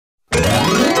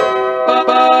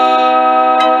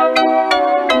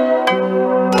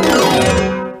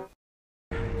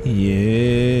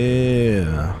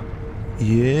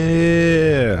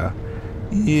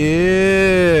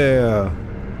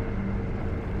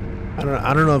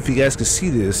I don't know if you guys can see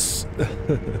this.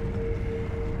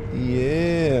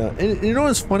 Yeah, and you know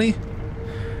what's funny?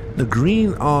 The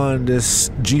green on this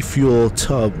GFuel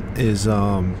tub is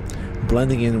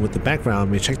blending in with the background.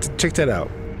 I mean, check that out.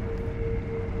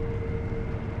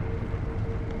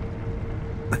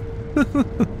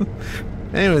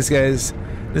 Anyways, guys,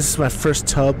 this is my first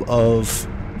tub of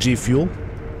GFuel.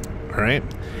 All right,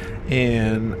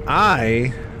 and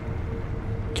I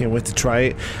can't wait to try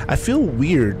it. I feel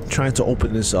weird trying to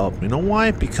open this up. You know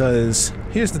why? Because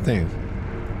here's the thing.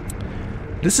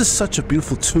 This is such a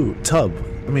beautiful tub.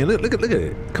 I mean, look at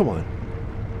it. Come on,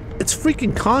 it's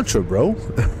freaking Contra, bro.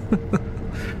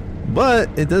 But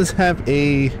it does have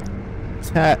a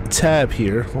tab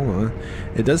here. Hold on,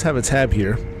 it does have a tab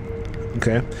here.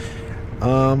 Okay.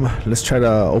 Let's try to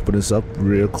open this up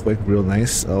real quick, real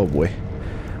nice. Oh boy.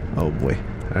 Oh boy.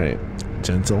 All right,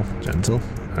 gentle.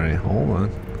 All right, hold on.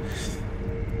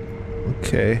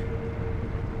 Okay.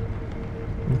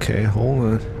 Okay, hold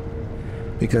on.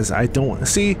 Because I don't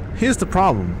see. Here's the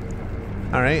problem.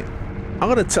 All right, I'm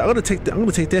gonna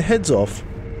take their heads off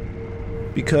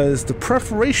because the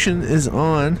perforation is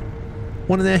on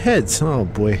one of their heads. Oh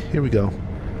boy, here we go.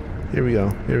 Here we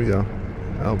go.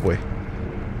 Oh boy.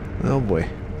 Oh boy.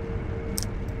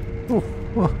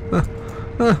 Oh.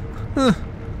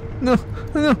 No.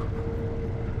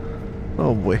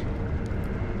 Oh boy.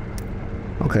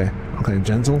 Okay.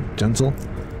 Gentle.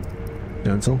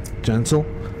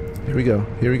 Here we go.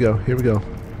 There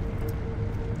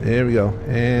we go.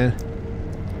 And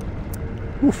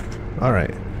oof. All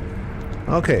right.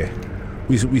 Okay.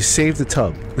 We saved the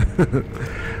tub.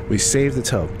 We saved the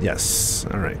tub. Yes.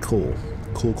 All right. Cool.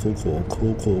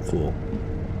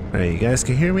 All right. You guys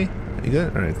can hear me? You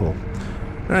good? All right. Cool.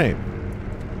 All right.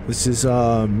 This is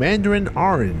Mandarin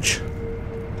Orange.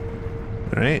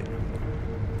 All right.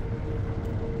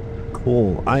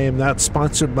 Cool. I am not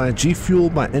sponsored by GFuel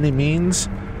by any means.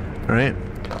 All right.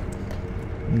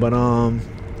 But I'm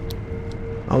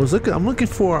looking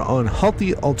for an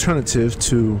healthy alternative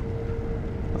to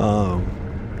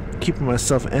keeping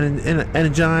myself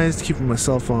energized, keeping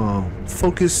myself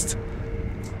focused,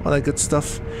 all that good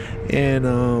stuff, and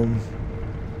I'm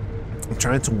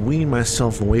trying to wean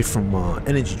myself away from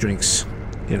energy drinks.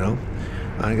 You know,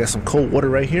 I got some cold water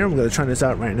right here. I'm gonna try this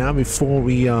out right now before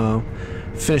we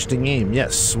finish the game.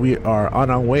 Yes, we are on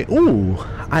our way. Ooh,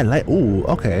 ooh,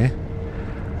 okay.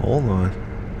 Hold on.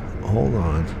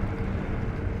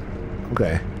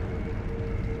 Okay.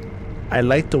 I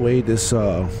like the way this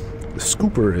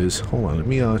scooper is. Hold on, let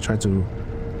me try to.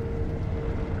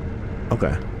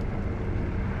 Okay.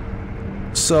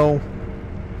 So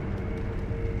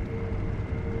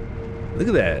look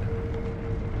at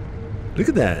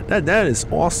that. That is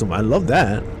awesome. I love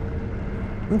that.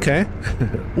 Okay.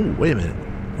 Ooh, wait a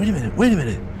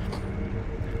minute.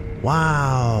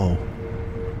 Wow.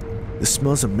 This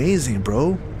smells amazing,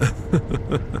 bro.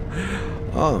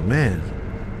 Oh man.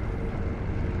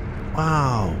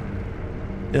 Wow.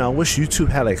 You know, I wish YouTube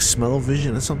had like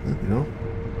smell-o-vision or something, you know?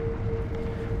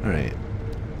 Alright.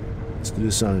 Let's do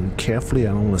this carefully.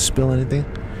 I don't want to spill anything.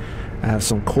 I have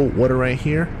some cold water right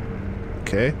here.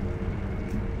 Okay.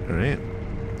 Alright.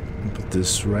 Put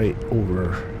this right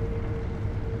over.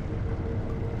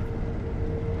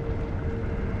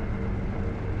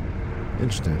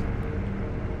 Interesting.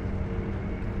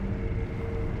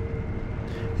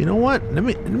 You know what? Let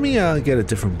me get a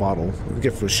different bottle. Let me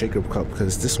get for a shaker cup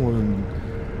because this one,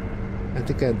 I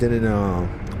think I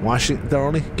didn't wash it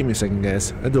thoroughly. Give me a second,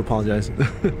 guys. I do apologize.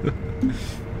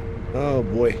 Oh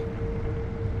boy.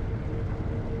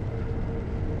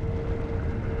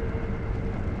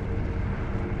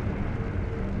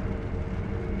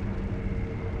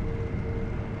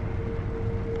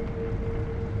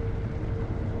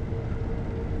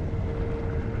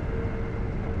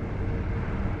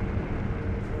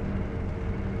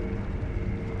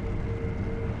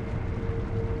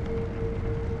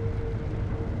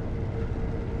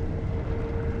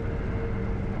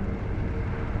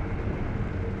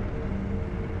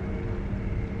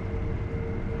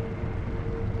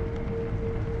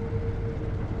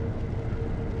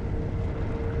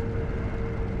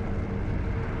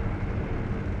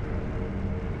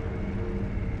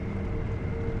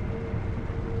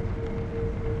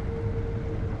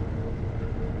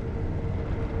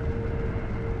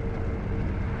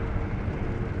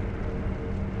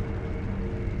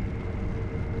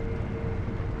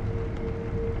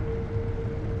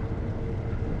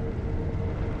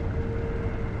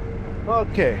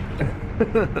 Okay.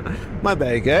 My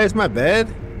bad, guys. My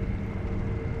bad.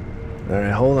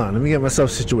 Alright, hold on. Let me get myself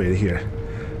situated here.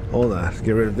 Hold on.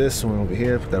 Get rid of this one over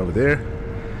here. Put that over there.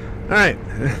 Alright.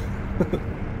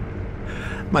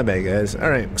 My bad, guys. All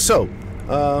right, so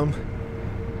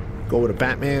go with a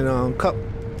Batman cup.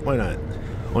 Why not?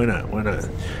 Why not? Why not?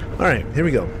 All right, here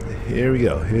we go. Here we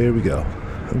go. Here we go.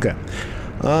 Okay.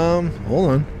 Hold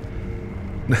on.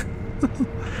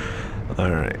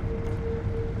 All right.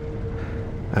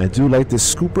 I do like this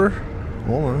scooper.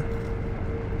 Hold on.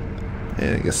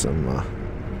 And I guess some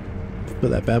put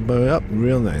that bad boy up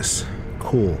real nice.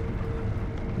 Cool.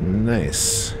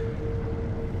 Nice.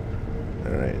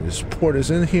 All right, just pour this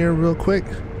in here real quick.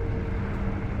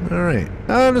 All right.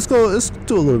 Let's go. Let's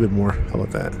do a little bit more. How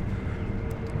about that?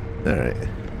 All right.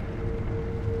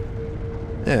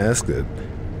 Yeah, that's good.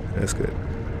 That's good.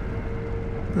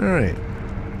 All right.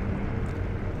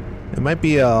 It might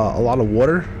be a lot of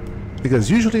water, because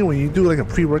usually when you do like a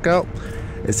pre-workout,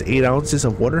 it's 8 ounces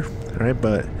of water. All right,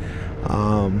 but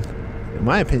in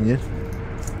my opinion,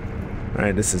 all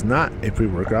right, this is not a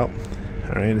pre-workout.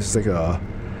 All right, this is like a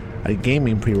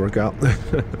gaming pre-workout.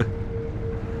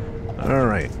 All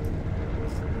right.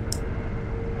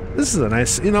 This is a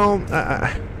nice, you know,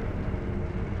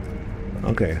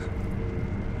 okay.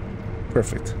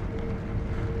 Perfect.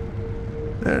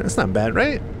 It's not bad,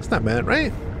 right? It's not bad,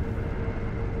 right?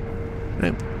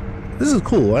 Right. This is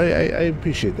cool. I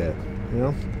appreciate that, you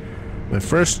know? My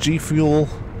first GFuel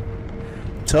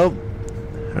tub.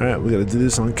 All right, we gotta do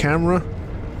this on camera.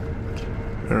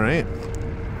 All right.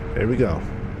 There we go.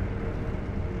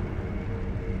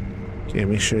 Okay,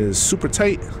 make sure it's super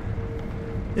tight.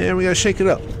 And we gotta shake it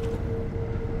up.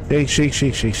 Shake, shake,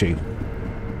 shake, shake, shake.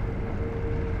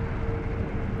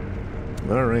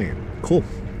 All right, cool.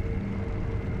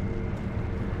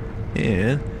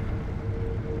 And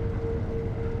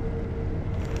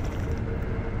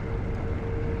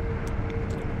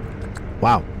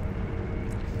wow.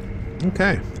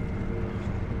 Okay.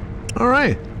 All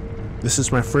right. This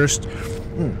is my first.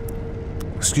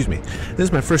 Excuse me. This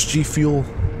is my first GFuel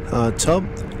tub,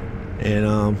 and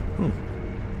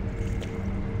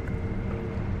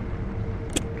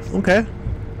okay.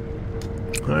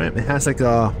 All right. It has like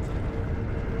a.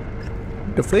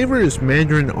 The flavor is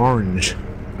mandarin orange.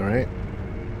 All right.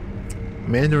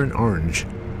 Mandarin orange.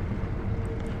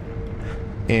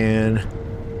 And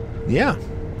yeah.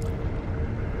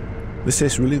 This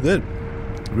tastes really good,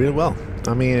 really well.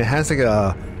 I mean, it has like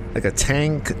a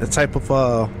tang type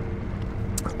of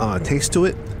taste to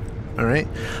it. All right,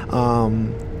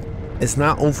 it's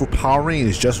not overpowering.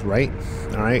 It's just right.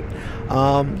 All right,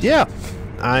 yeah,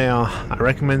 I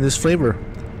recommend this flavor.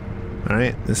 All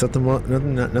right, there's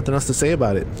nothing else to say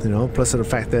about it. You know, plus the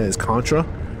fact that it's Contra,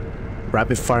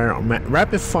 rapid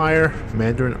fire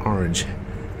Mandarin orange.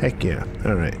 Heck yeah!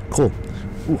 All right, cool.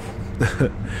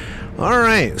 All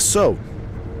right, so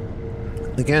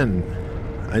again,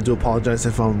 I do apologize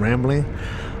if I'm rambling,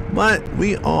 but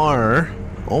we are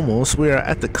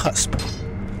at the cusp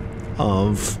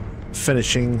of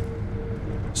finishing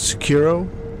Sekiro.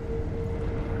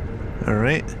 All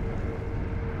right.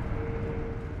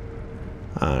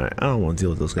 I don't want to deal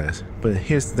with those guys, but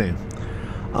here's the thing.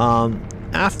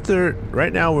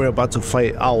 Right now we're about to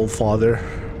fight Owl Father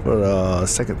for the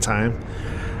second time.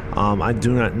 I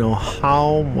do not know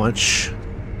how much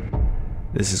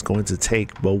this is going to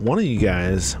take, but one of you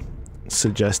guys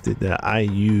suggested that I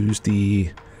use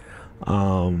the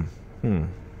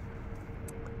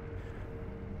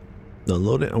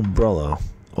loaded umbrella,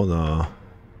 or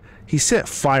he said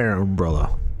fire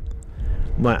umbrella,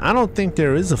 but I don't think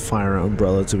there is a fire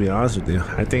umbrella, to be honest with you.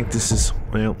 I think this is,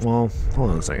 well,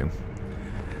 hold on a second.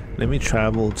 Let me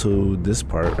travel to this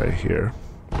part right here.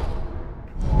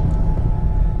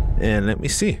 And let me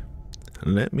see.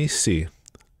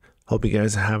 Hope you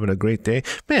guys are having a great day.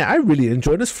 Man, I really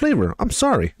enjoy this flavor. I'm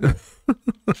sorry.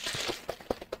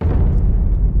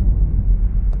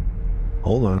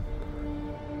 Hold on.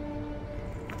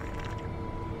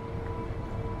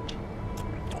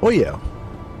 Oh yeah.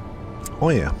 Oh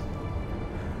yeah.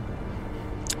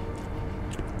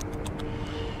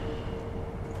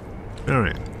 All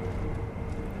right.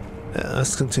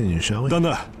 Let's continue, shall we? All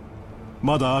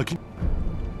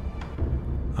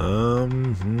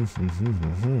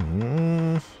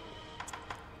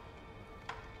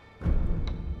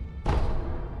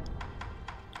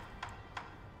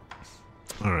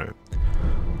right.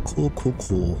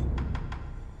 Cool.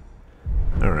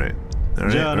 All right. All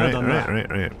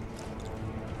right.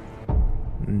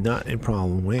 Not a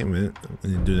problem. Wait a minute.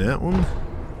 Let me do that one.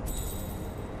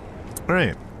 All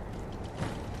right.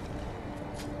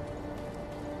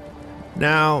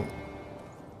 Now.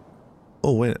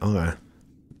 Oh wait. Okay.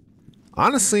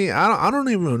 Honestly, I don't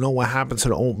even know what happened to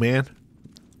the old man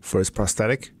for his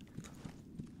prosthetic.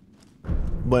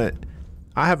 But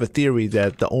I have a theory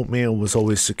that the old man was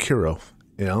always Sekiro,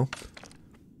 you know?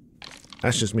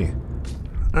 That's just me.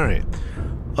 Alright.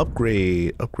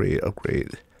 Upgrade, upgrade,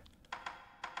 upgrade.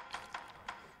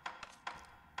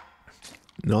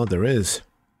 No, there is.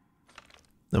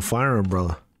 The fire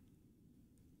umbrella.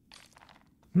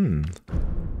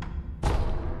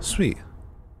 Sweet.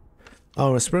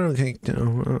 Oh, a spread cake.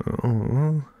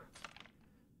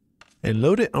 A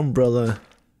loaded umbrella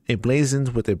emblazoned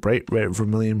with a bright red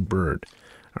vermilion bird.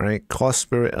 Alright, cost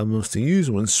spirit elements to use.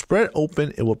 When spread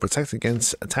open, it will protect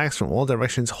against attacks from all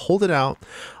directions. Hold it out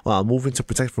while moving to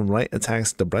protect from light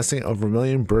attacks. The blessing of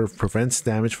vermilion bird prevents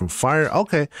damage from fire.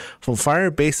 Okay, from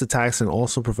fire-based attacks and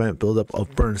also prevent buildup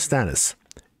of burn status.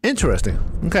 Interesting.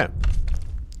 Okay.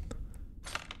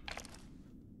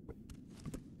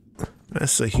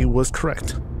 So he was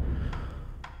correct.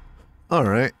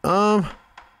 Alright, hold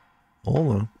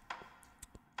on.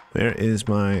 Where is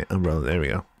my umbrella? There we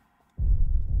go.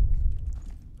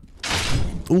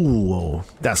 Ooh,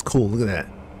 that's cool. Look at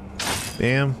that.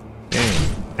 Bam,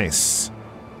 bam. Nice.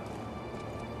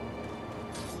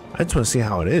 I just want to see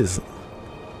how it is.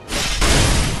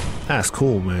 That's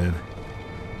cool, man.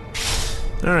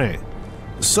 Alright.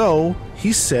 So,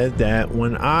 he said that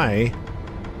when I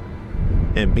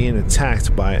am being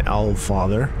attacked by Owl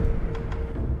Father,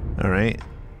 alright.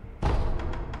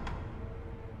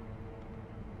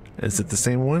 Is it the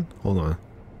same one? Hold on.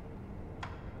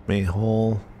 Main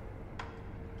hole.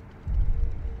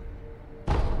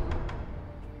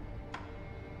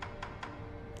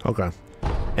 Okay.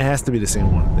 It has to be the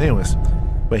same one. Anyways.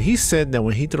 But he said that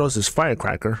when he throws his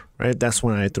firecracker, right, that's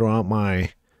when I throw out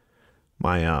my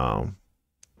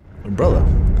umbrella.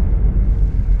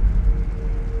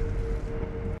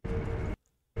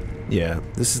 Yeah,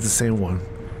 this is the same one.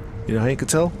 You know how you could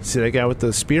tell? See that guy with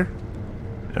the spear?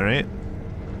 Alright.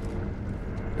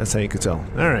 That's how you could tell.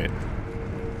 Alright.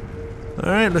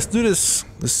 Alright, let's do this.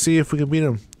 Let's see if we can beat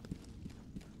him.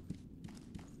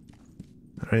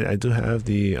 Alright, I do have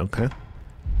the... okay.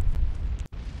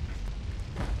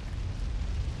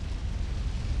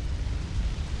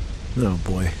 Oh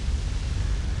boy.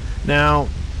 Now,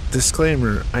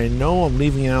 disclaimer, I know I'm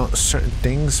leaving out certain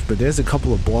things, but there's a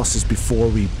couple of bosses before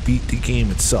we beat the game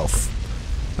itself.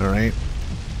 Alright?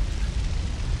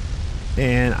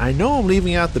 And I know I'm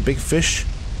leaving out the big fish,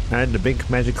 right? The big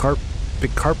magic carp,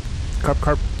 big carp.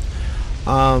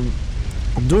 I'm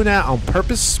doing that on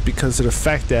purpose because of the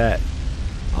fact that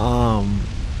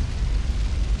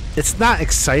it's not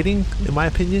exciting in my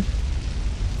opinion.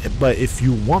 But if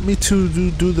you want me to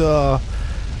do the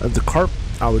carp,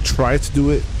 I would try to do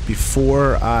it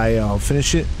before I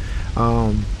finish it.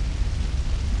 But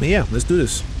yeah, let's do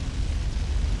this.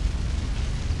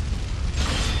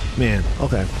 Man,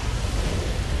 okay.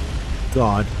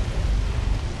 God.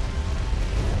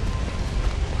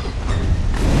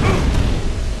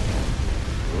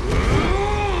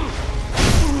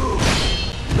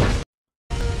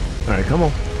 Alright, come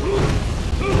on.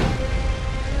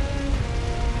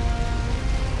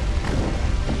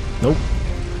 Nope.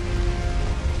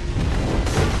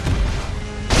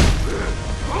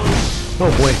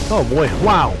 Oh boy, oh boy,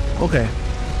 wow, okay.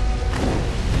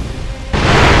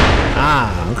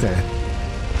 Ah, okay.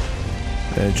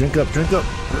 Drink up, drink up.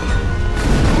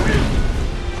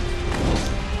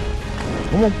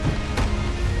 Come on.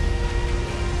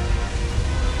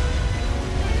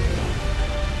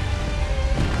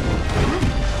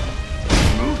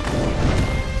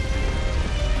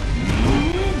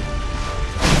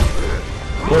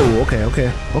 Whoa, okay,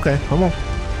 okay, okay, come on.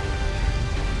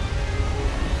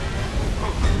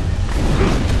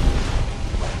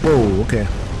 Whoa, okay.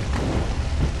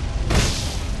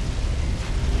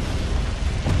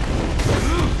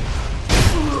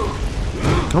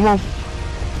 Come on.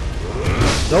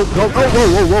 Nope, nope, oh, whoa,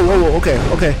 whoa, whoa, whoa, whoa, okay,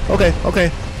 okay, okay,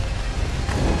 okay.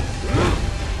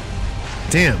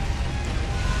 Damn.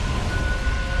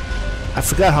 I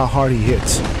forgot how hard he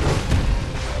hits.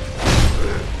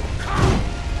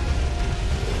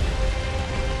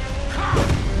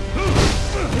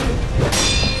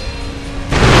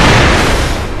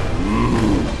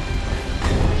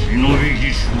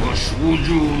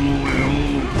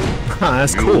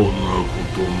 That's cool.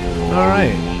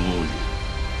 Alright.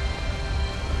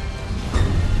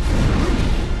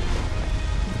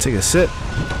 Take a sip.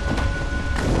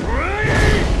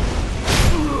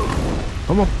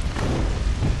 Come on.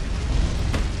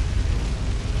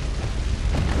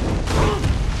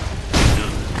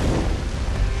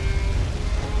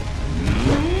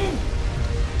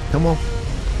 Come on.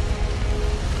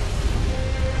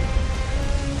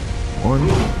 One.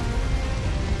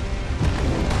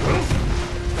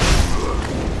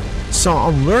 So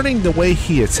I'm learning the way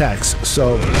he attacks.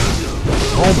 So,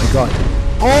 oh my god.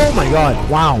 Oh my god.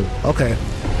 Wow. Okay.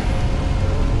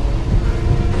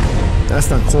 That's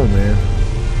not cool, man.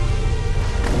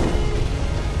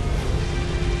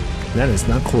 That is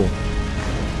not cool.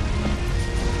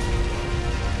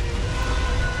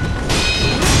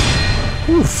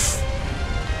 Oof.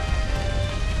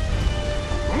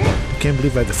 I can't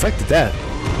believe I deflected that.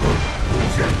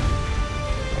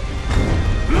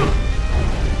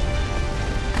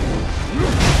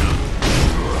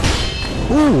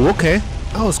 Ooh, okay.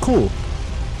 That was cool.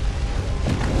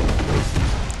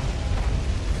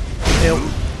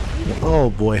 Oh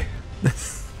boy.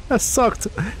 That sucked.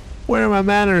 Where are my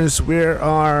manners? We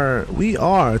are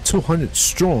 200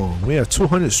 strong. We are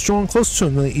 200 strong, close to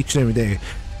 1 million each and every day.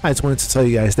 I just wanted to tell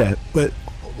you guys that. But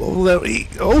let me,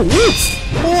 oh,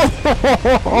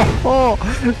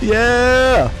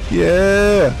 yeah,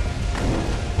 yeah.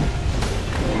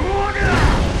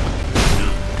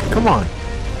 Come on.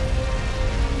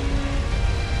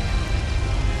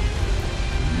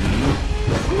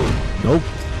 Nope.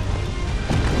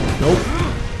 Nope.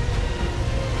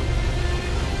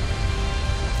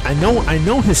 I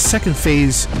know his second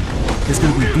phase is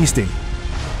gonna be beasting.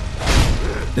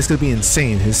 It's gonna be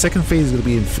insane. His second phase is gonna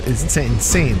be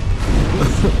insane.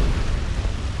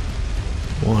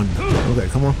 One. Okay,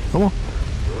 come on, come on.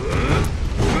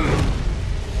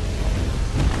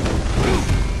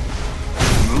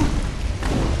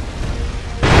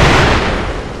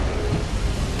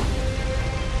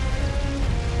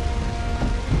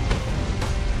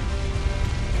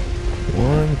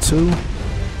 One, two.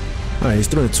 Alright, he's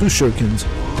throwing 2 shurikens.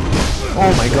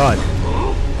 Oh my god.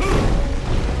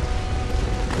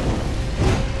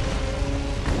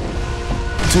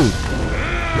 Two.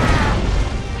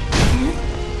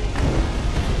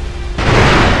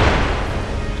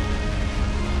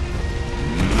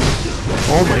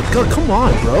 Oh my god, come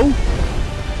on, bro.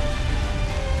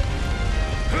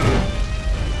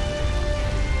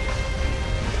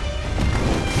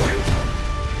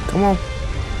 Come on.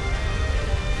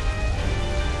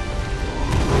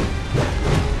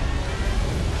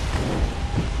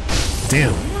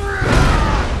 Damn.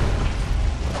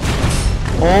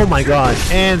 Oh my god,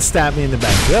 and stab me in the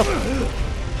back. Yep.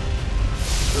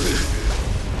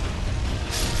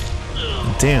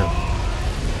 Damn.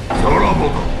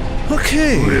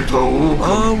 Okay.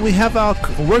 We have our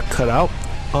work cut out.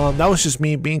 That was just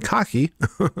me being cocky.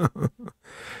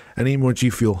 I need more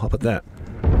GFuel. How about that?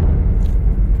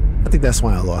 I think that's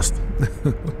why I lost.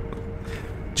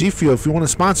 GFuel, if you want to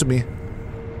sponsor me.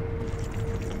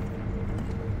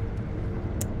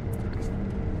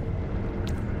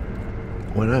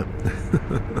 Why not?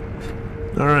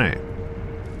 Alright.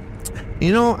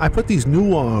 You know, I put these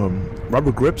new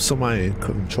rubber grips on my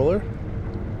controller.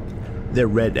 They're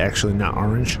red, actually, not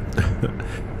orange.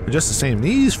 They're just the same.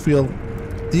 These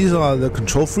are the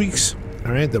control freaks.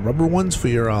 Alright, the rubber ones for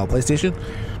your PlayStation.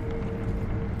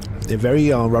 They're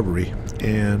very rubbery.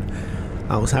 And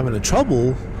I was having a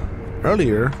trouble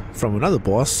earlier from another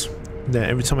boss that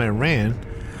every time I ran,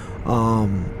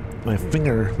 my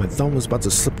thumb was about to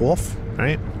slip off.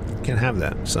 Right? Can't have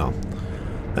that. So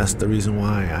that's the reason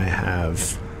why I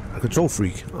have a control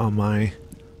freak on my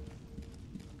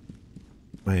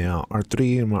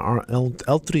R3 and my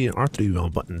L3 and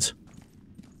R3 buttons.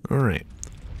 All right,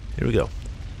 here we go.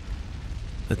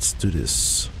 Let's do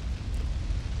this.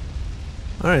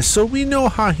 All right, so we know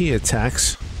how he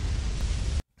attacks.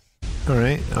 All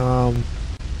right.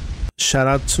 Shout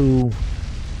out to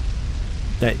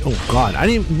that. Oh God, I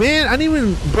didn't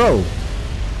even, bro.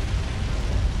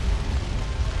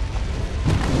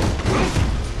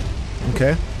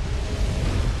 Okay.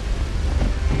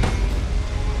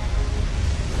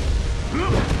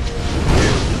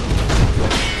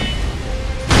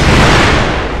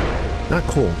 Not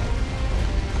cool.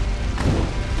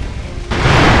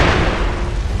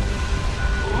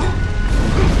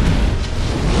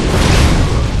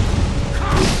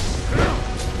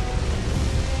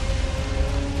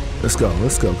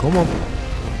 Let's go, come on.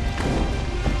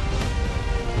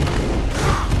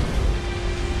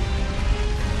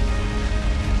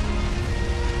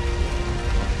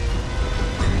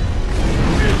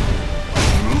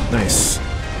 Nice.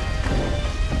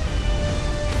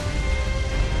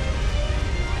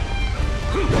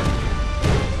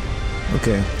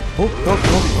 Okay. Oh.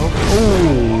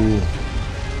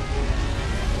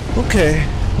 Okay.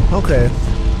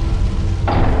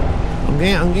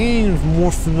 I'm getting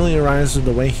more familiarized with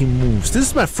the way he moves. This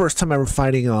is my first time ever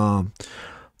fighting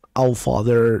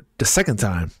Owlfather the second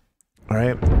time.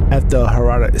 Alright? At the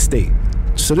Harada estate.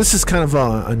 So this is kind of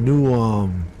a new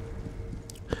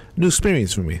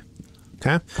experience for me.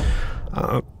 Okay.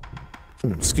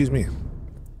 Excuse me.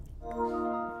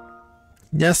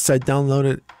 Yes, I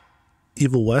downloaded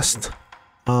Evil West.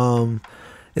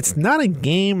 It's not a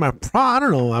game. I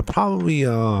don't know. I probably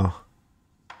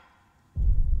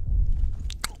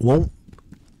won't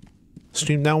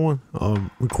stream that one.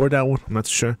 Record that one. I'm not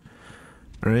sure.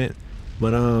 All right,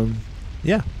 but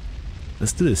yeah,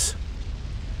 let's do this.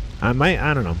 I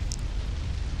don't know.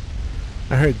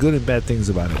 I heard good and bad things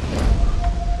about it.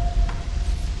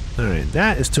 All right,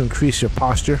 that is to increase your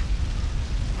posture.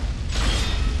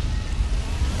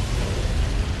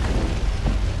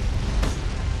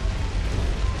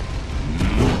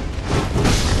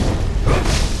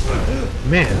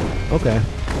 Man, okay.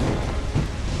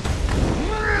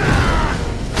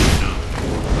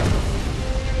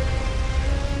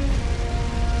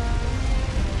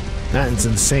 That is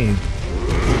insane.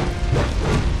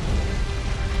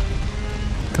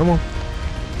 Come on.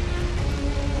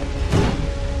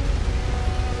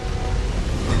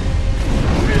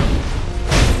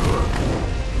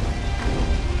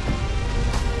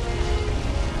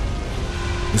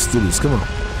 Let's do this. Come on.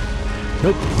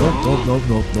 Nope.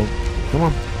 Nope. Come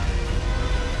on.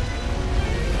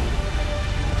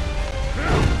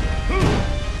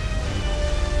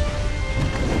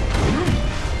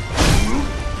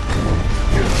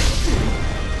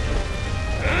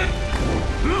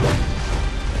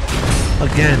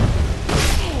 Again.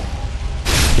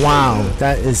 Wow,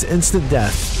 that is instant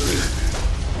death.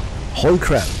 Holy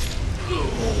crap.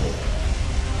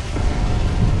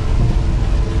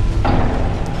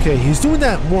 Okay, he's doing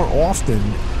that more often.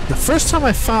 The first time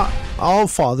I fought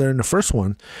Allfather in the first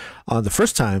one, the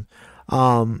first time,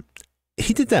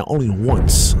 he did that only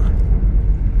once.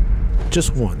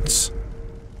 Just once.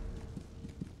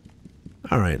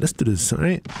 Alright, let's do this,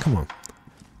 alright? Come on.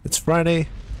 It's Friday.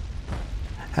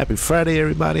 Happy Friday,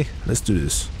 everybody. Let's do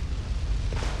this.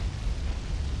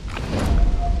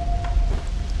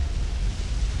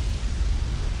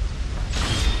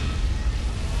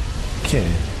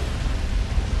 Okay.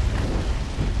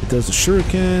 He does a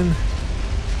shuriken.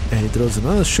 And he throws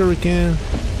another shuriken.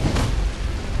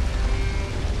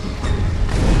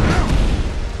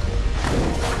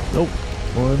 Nope.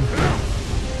 One.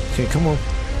 Okay, come on.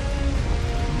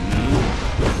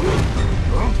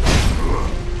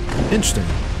 Interesting.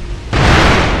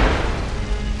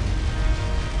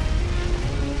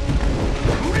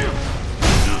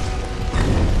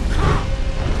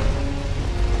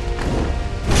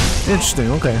 Interesting,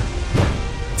 okay.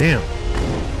 Damn.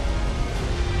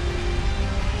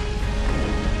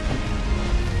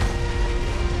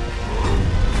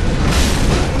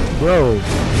 Bro.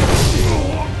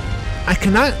 I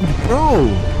cannot, bro.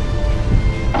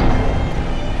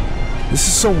 This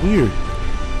is so weird.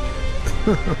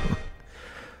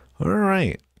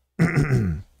 Alright.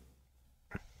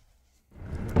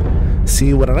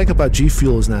 See, what I like about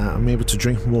GFuel is that I'm able to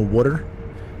drink more water,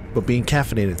 but being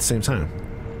caffeinated at the same time.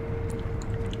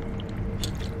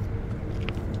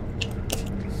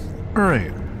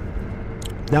 Alright.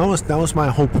 That was my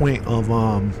whole point of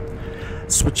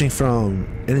switching from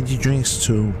energy drinks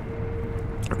to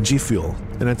GFuel.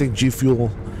 And I think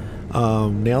GFuel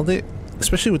nailed it,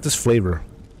 especially with this flavor.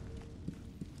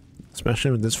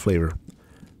 Especially with this flavor.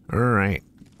 Alright.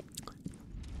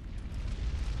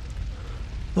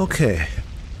 Okay.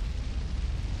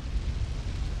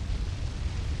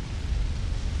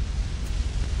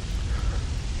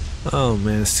 Oh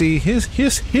man, see,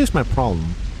 here's my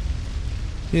problem.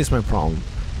 Here's my problem.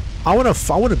 I would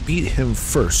have beat him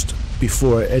first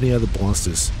before any other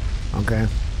bosses. Okay?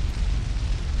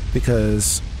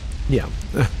 Because yeah.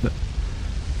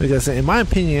 Because in my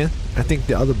opinion, I think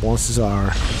the other bosses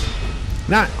are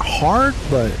not hard,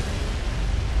 but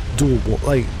doable,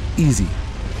 like easy.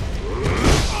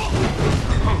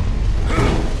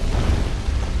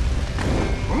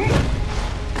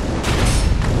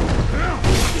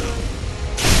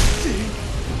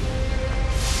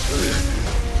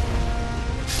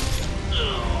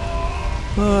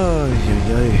 Oh,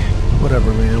 yeah.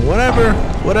 Whatever, man. Whatever.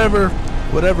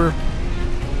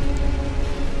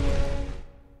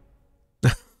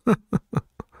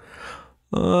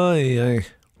 Oh, yeah.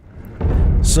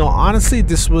 So honestly,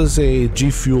 this was a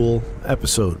GFuel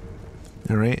episode.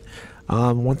 All right.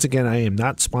 Once again, I am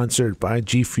not sponsored by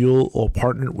GFuel or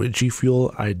partnered with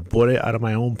GFuel. I bought it out of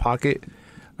my own pocket.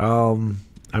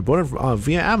 I bought it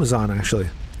via Amazon, actually.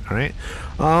 All right.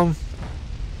 But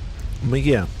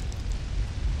yeah,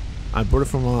 I bought it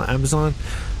from Amazon.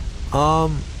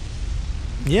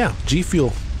 Yeah,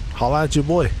 GFuel. Holla at your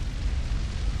boy.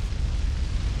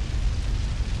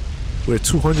 We're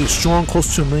 200 strong,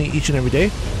 close to 1 million each and every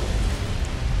day.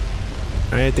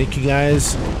 Alright, thank you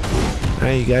guys.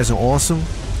 Alright, you guys are awesome.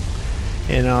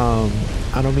 And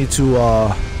I don't mean to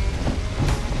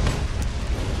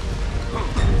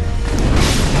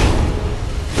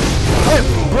hey,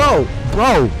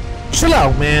 bro, chill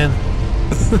out, man.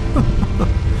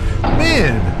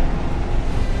 Man.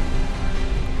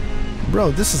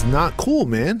 Bro, this is not cool,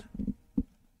 man.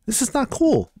 This is not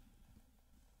cool.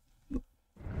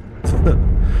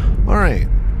 Alright.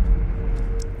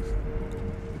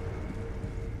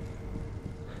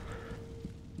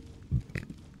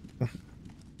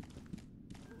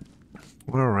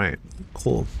 Alright,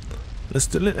 cool. Let's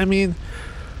do it. I mean,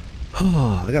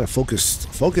 I gotta focus.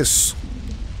 Focus.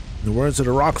 In the words of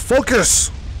The Rock,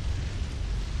 focus!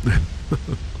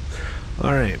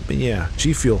 Alright, but yeah,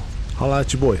 GFuel. Holla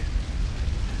at your boy.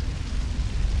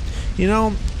 You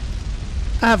know,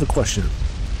 I have a question.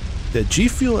 Did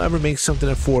GFuel ever make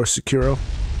something for Sekiro?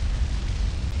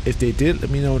 If they did, let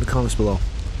me know in the comments below.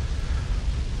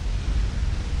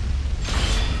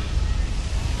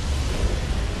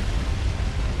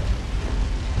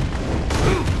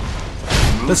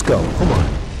 Let's go. Come on.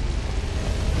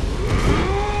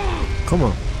 Come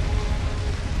on.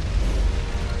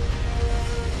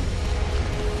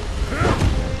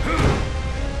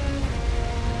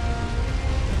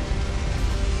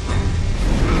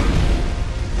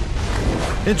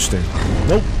 Interesting.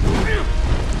 Nope.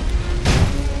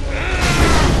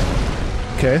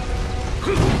 Okay.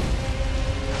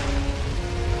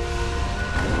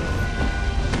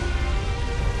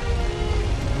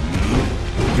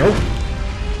 Nope.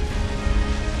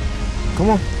 Come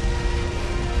on.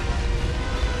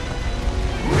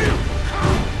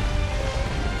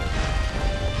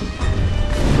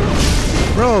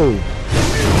 Bro.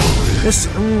 This.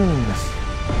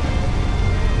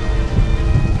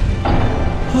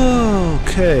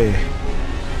 Okay.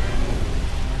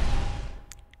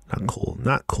 Not cool.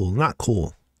 Not cool. Not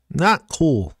cool. Not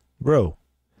cool, bro.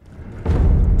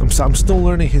 I'm still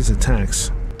learning his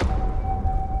attacks.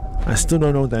 I still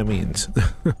don't know what that means.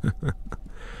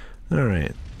 All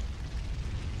right.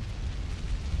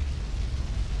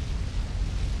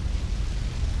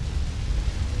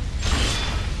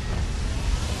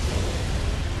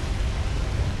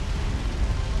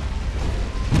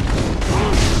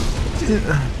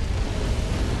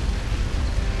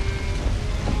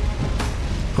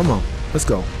 Come on, let's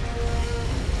go.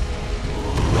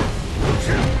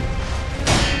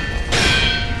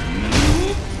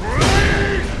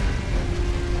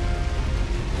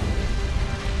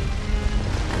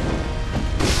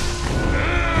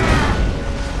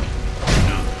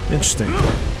 Interesting.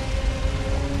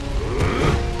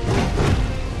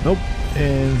 Nope.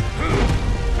 And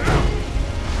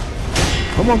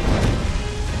come on.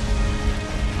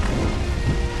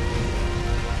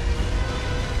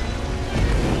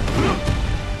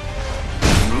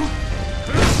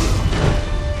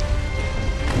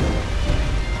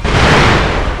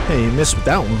 Hey, you missed with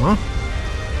that one, huh?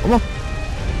 Come on.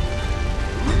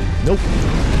 Nope.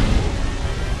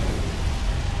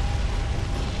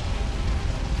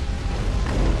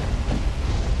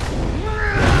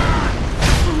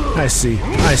 I see.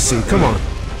 I see. Come on.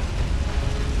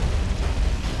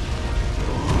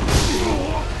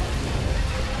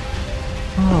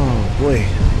 Oh, boy.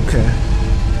 Okay.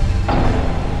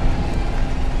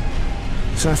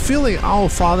 So I feel like our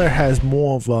father has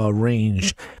more of a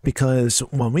range because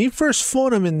when we first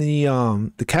fought him in the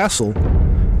castle,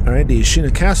 all right, the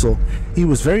Ashina Castle, he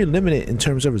was very limited in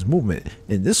terms of his movement.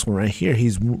 In this one right here,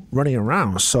 he's running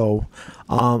around. So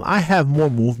I have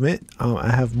more movement. I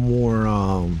have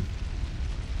more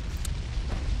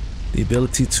the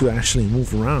ability to actually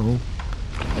move around.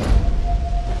 I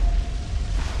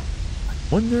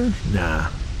wonder? Nah.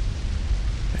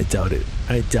 I doubt it.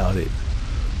 I doubt it.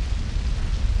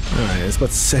 Alright, I was about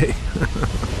to say.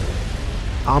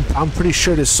 I'm pretty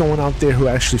sure there's someone out there who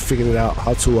actually figured it out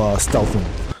how to stealth him.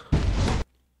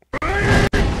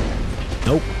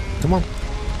 Nope. Come on.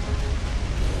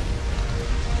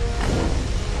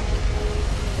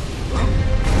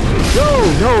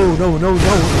 No.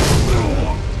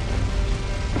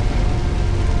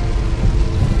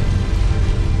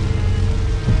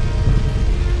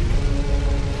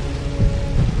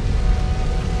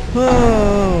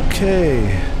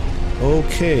 Okay.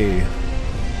 Okay.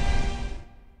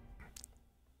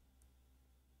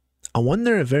 I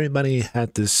wonder if everybody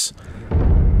had this.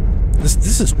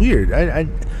 This is weird.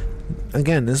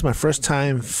 Again, this is my first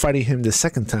time fighting him the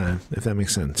second time, if that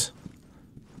makes sense.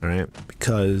 All right,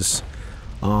 because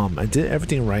I did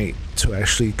everything right to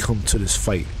actually come to this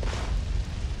fight.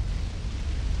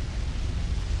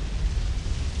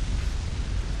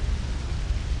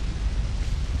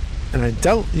 And I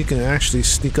doubt you can actually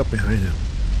sneak up behind him.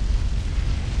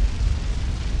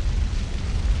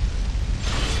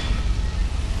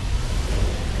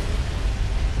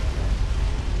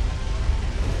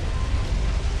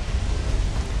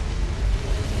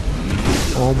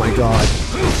 Oh my god.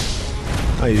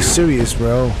 Are you serious,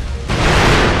 bro?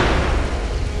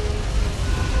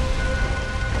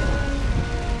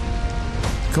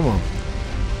 Come on.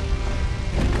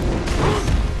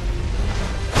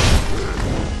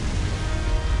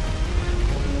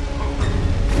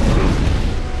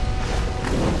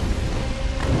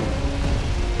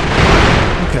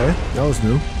 Okay, that was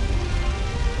new.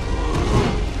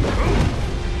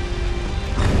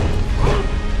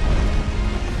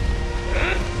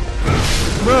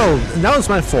 Bro, that was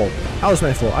my fault. That was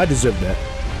my fault. I deserved that.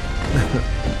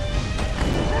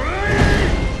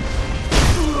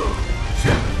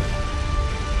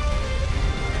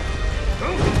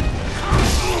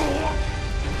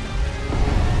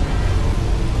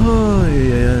 Oh,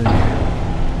 yeah.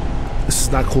 This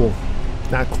is not cool.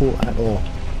 Not cool at all.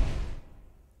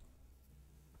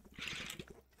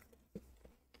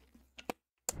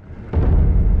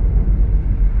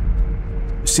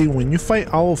 See, when you fight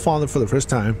Owl Father for the first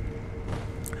time,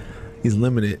 he's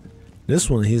limited. This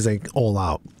one, he's like all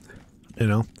out. You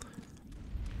know?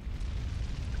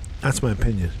 That's my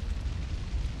opinion.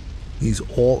 He's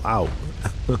all out.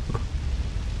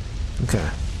 Okay.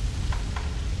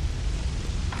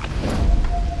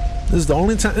 This is the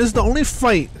only time. This is the only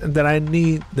fight that I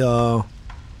need the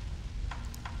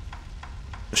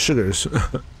sugars.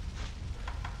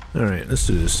 All right, let's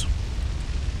do this.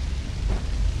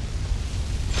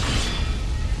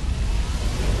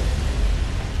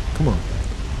 Come on.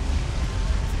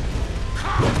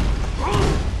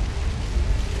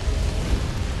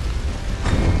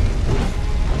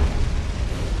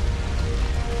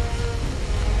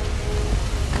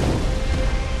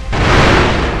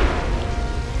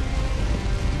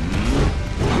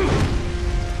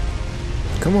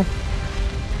 Come on.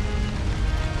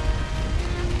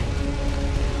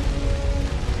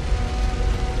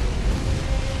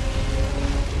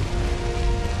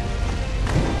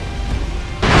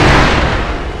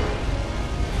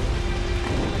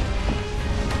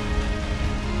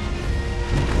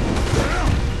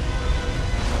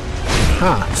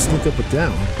 Ha! Sneak up and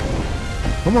down.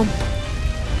 Come on.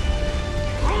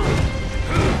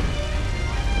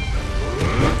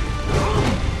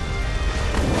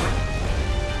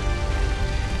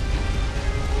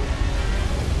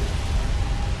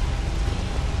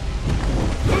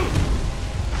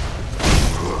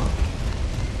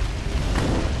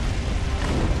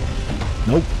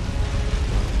 Nope.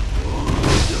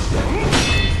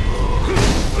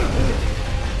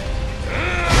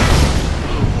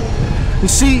 You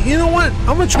see, you know what?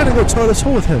 I'm gonna try to go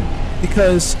toe-to-toe with him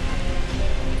because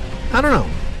I don't know.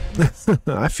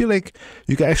 I feel like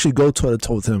you can actually go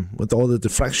toe-to-toe with him with all the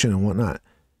deflection and whatnot.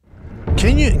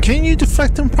 Can you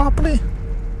deflect him properly?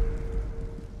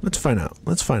 Let's find out.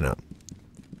 Let's find out.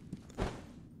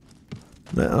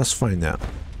 Let us find out.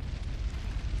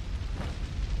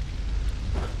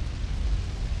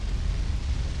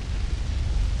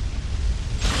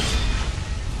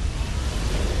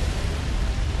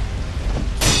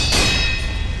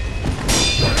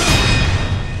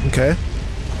 Okay.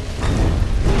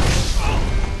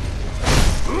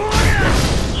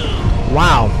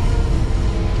 Wow.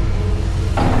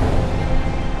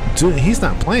 Dude, he's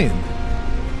not playing.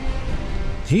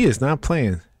 He is not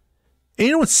playing. And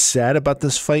you know what's sad about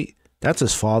this fight? That's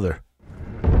his father.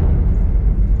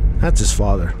 That's his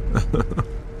father.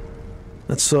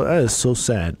 That is so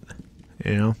sad.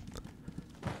 You know?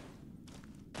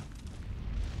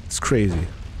 It's crazy.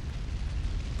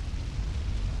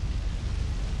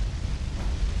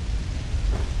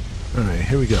 Alright,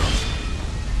 here we go.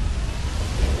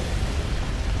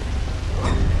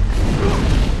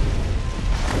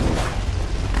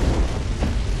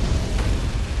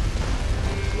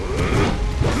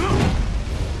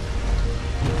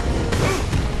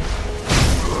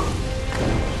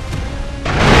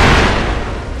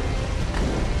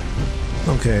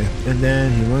 Okay, and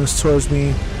then he runs towards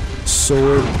me,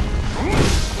 sword.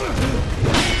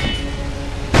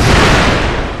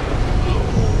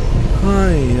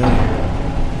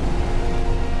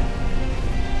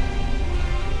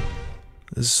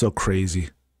 This is so crazy.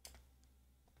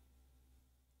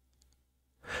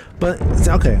 But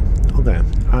okay.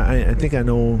 I think I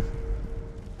know.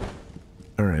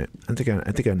 All right, I think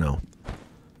I know.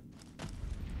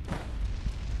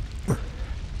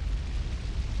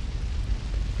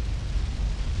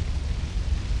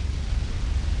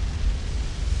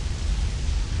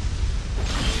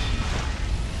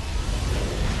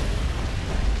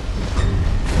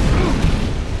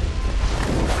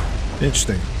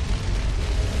 Interesting.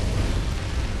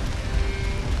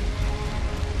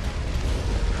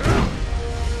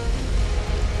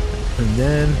 And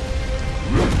then,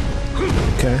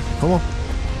 okay, come on.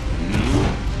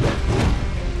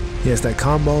 He has that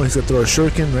combo. He's gonna throw a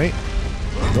shuriken, right?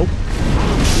 Nope.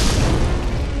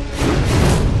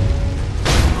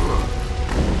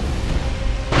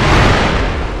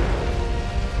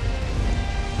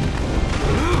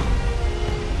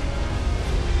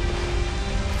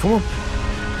 Come on.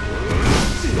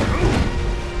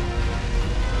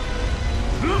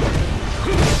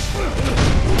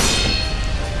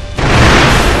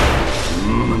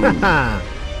 Haha.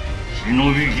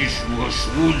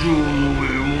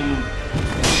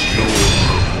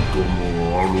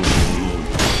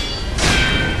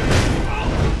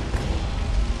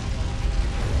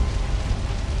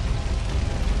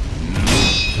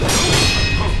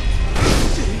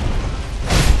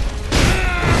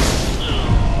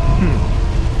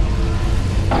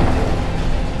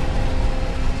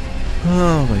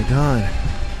 Oh my god.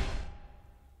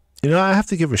 You know, I have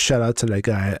to give a shout out to that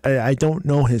guy. I don't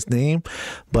know his name,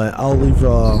 but I'll leave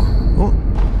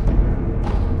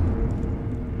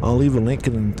I'll leave a link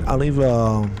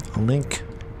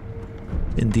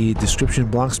in the description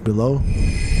box below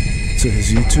to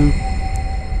his YouTube,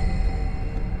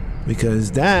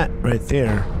 because that right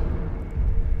there,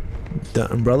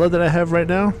 the umbrella that I have right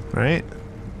now, right?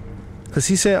 Because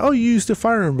he said, oh, you use the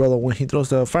fire umbrella when he throws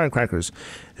the firecrackers.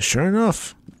 And sure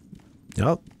enough,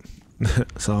 yup.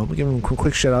 So I'm gonna give him a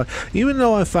quick shout out. Even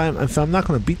though if I'm not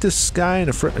gonna beat this guy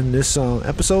in this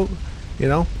episode, you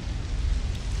know,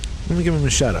 let me give him a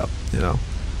shout out. You know.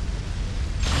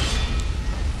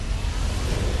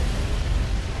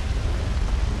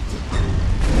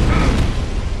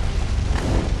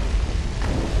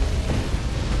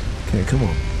 Okay, come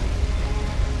on.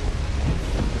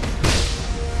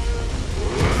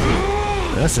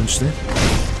 That's interesting.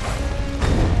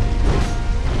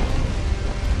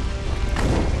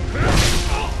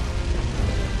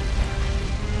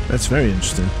 That's very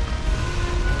interesting.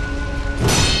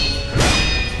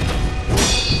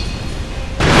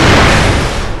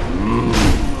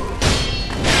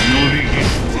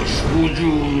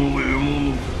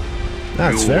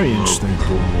 That's very interesting.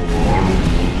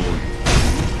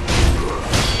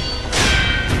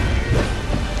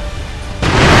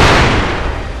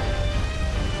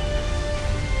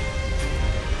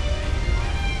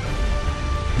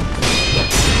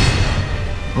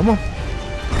 Come on.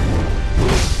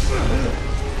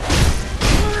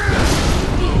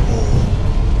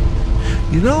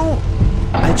 You know,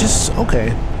 I just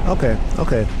okay.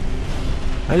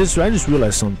 I just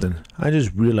realized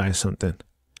something.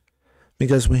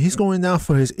 Because when he's going down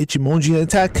for his Ichimonji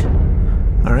attack,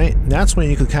 all right, that's when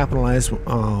you could capitalize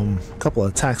a couple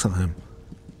of attacks on him.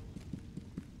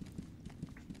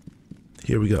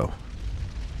 Here we go.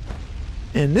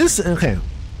 And this, okay,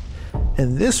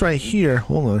 and this right here.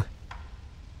 Hold on.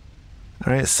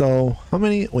 All right, so how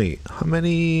many? Wait, how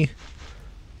many?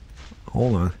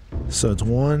 Hold on. So it's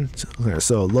one. Okay,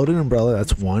 so loaded umbrella.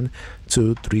 That's 1,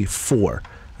 2, 3, 4.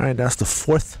 All right, that's the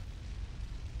 4th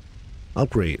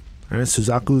upgrade. All right,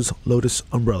 Suzaku's Lotus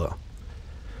Umbrella.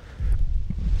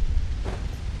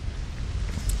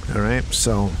 All right,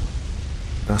 so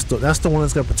that's the one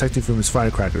that's gonna protect you from his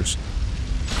firecrackers.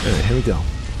 All right, here we go.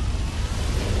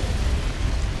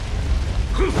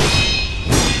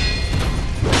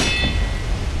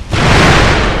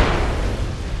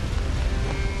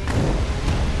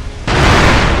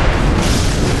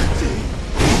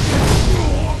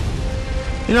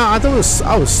 You know, I thought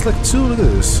I was slick too. Look at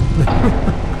this.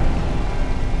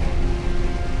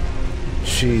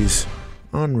 Jeez,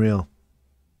 unreal.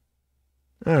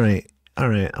 All right.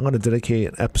 I'm gonna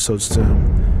dedicate episodes to him.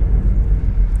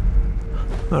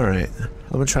 All right,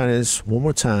 I'm gonna try this one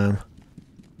more time.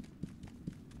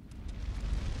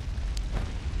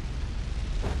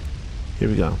 Here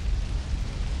we go.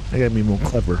 I gotta be more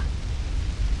clever.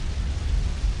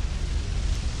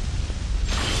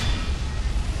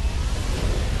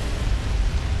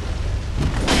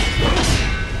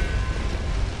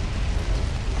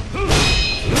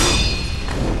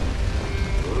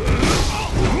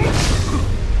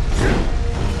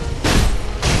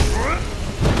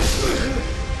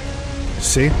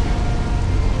 See?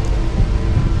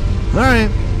 Alright.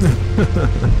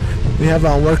 We have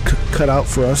our work cut out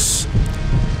for us.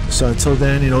 So until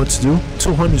then, you know what to do.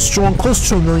 200 strong, close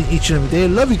to 1 million each and every day.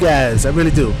 Love you guys. I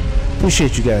really do.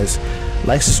 Appreciate you guys.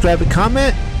 Like, subscribe, and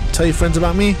comment. Tell your friends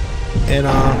about me. And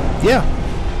yeah.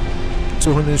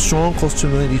 200 strong, close to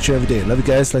 1 million each and every day. Love you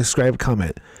guys. Like, subscribe, and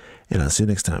comment. And I'll see you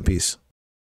next time. Peace.